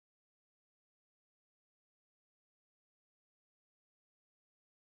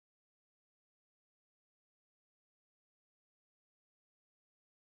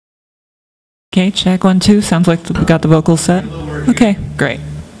Okay, check 1, 2. Sounds like we got the vocals set. Okay, great.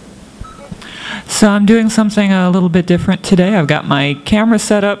 So I'm doing something a little bit different today. I've got my camera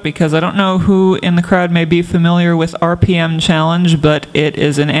set up because I don't know who in the crowd may be familiar with RPM Challenge, but it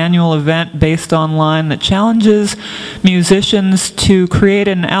is an annual event based online that challenges musicians to create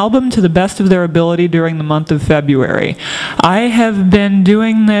an album to the best of their ability during the month of February. I have been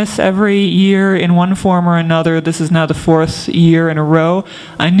doing this every year in one form or another. This is now the 4th year in a row.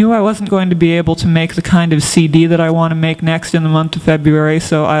 I knew I wasn't going to be able to make the kind of CD that I want to make next in the month of February,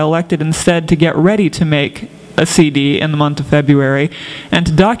 so I elected instead to get ready to make a CD in the month of February. And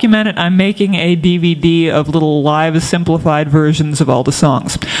to document it, I'm making a DVD of little live simplified versions of all the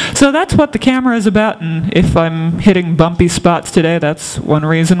songs. So that's what the camera is about, and if I'm hitting bumpy spots today, that's one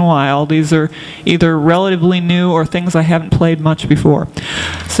reason why. All these are either relatively new or things I haven't played much before.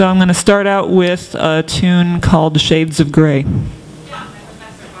 So I'm going to start out with a tune called Shades of Grey.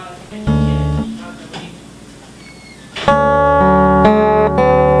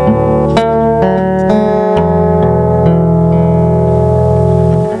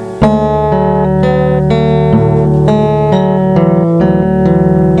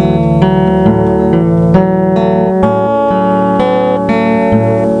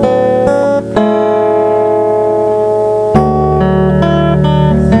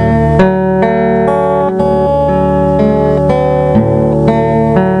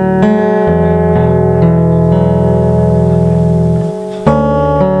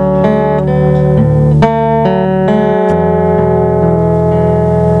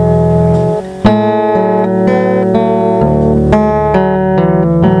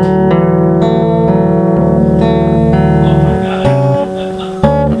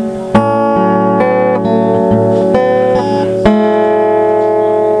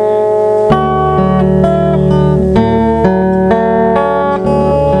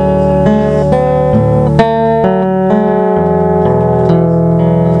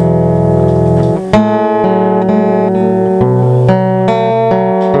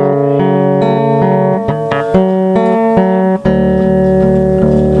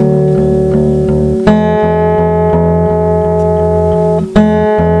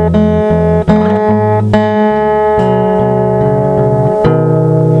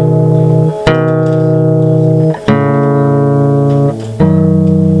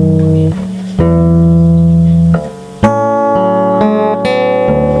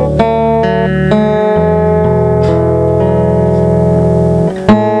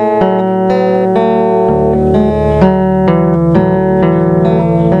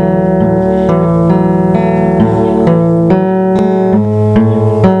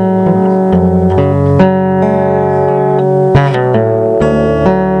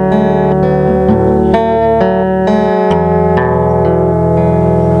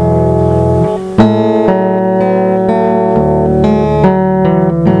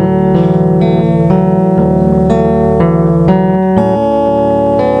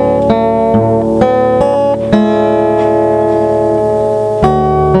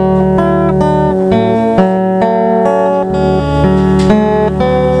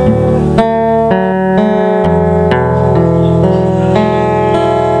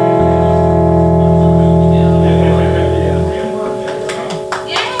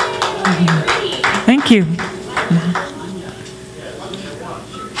 Thank you.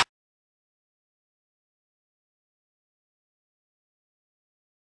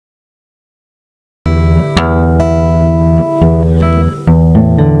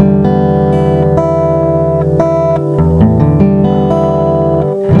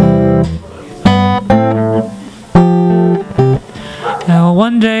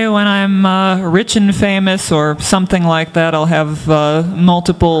 One day when I'm rich and famous or something like that, I'll have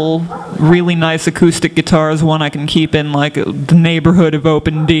multiple really nice acoustic guitars. One I can keep in like the neighborhood of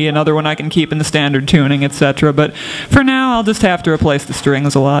open D, another one I can keep in the standard tuning, etc. But for now, I'll just have to replace the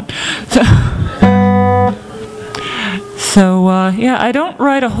strings a lot. Yeah, I don't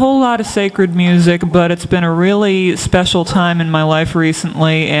write a whole lot of sacred music, but it's been a really special time in my life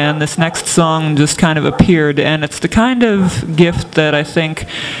recently, and this next song just kind of appeared, and it's the kind of gift that I think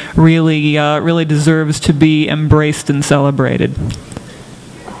really deserves to be embraced and celebrated.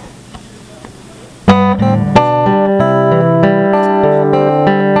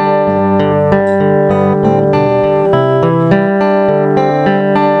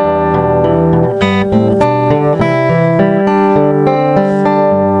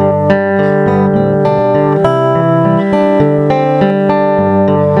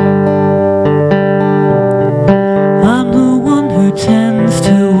 Tends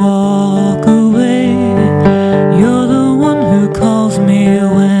to walk away. You're the one who calls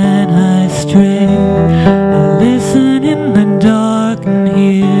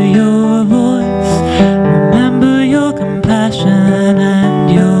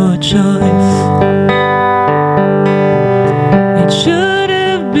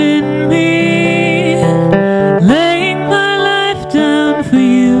for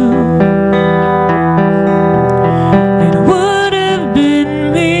you. It would have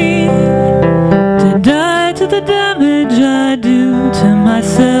been me to die to the damage I do to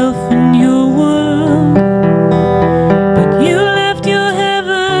myself and your world. But you left your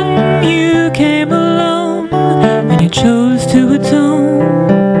heaven, you came alone, and you chose to atone.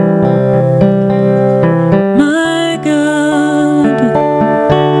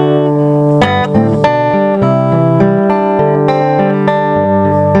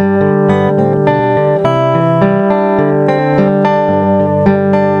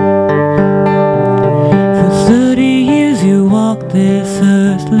 This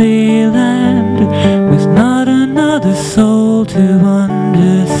earthly land with not another soul to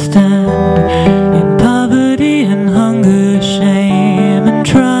understand. In poverty and hunger, shame and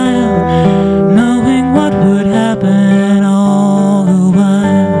trial, knowing what would happen all the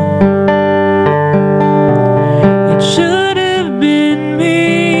while. It should have been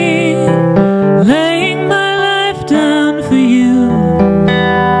me laying my life down for you.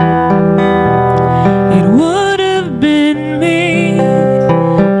 It would have been me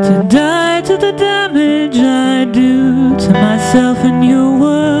to die to the damage I do to myself and your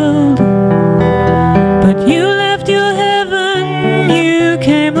world. But you left your heaven, you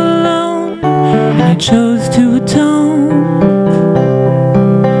came alone, and you chose to atone.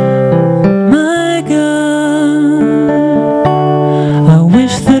 My God, I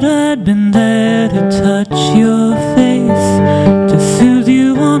wish that I'd been there to touch your face, to soothe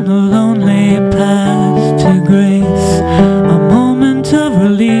you on the lonely path to grace. A moment of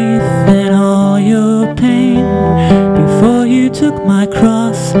relief in all your pain. Before you took my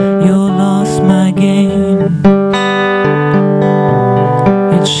cross, your loss my gain.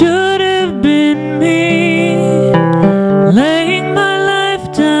 It should have been me laying my life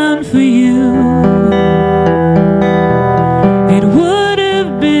down for you. It would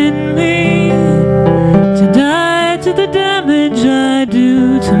have been me to die to the damage I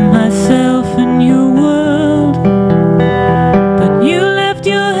do to myself and your world. But you left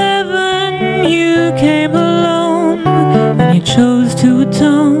your heaven, you came alone, and you chose to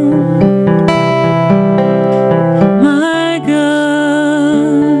atone.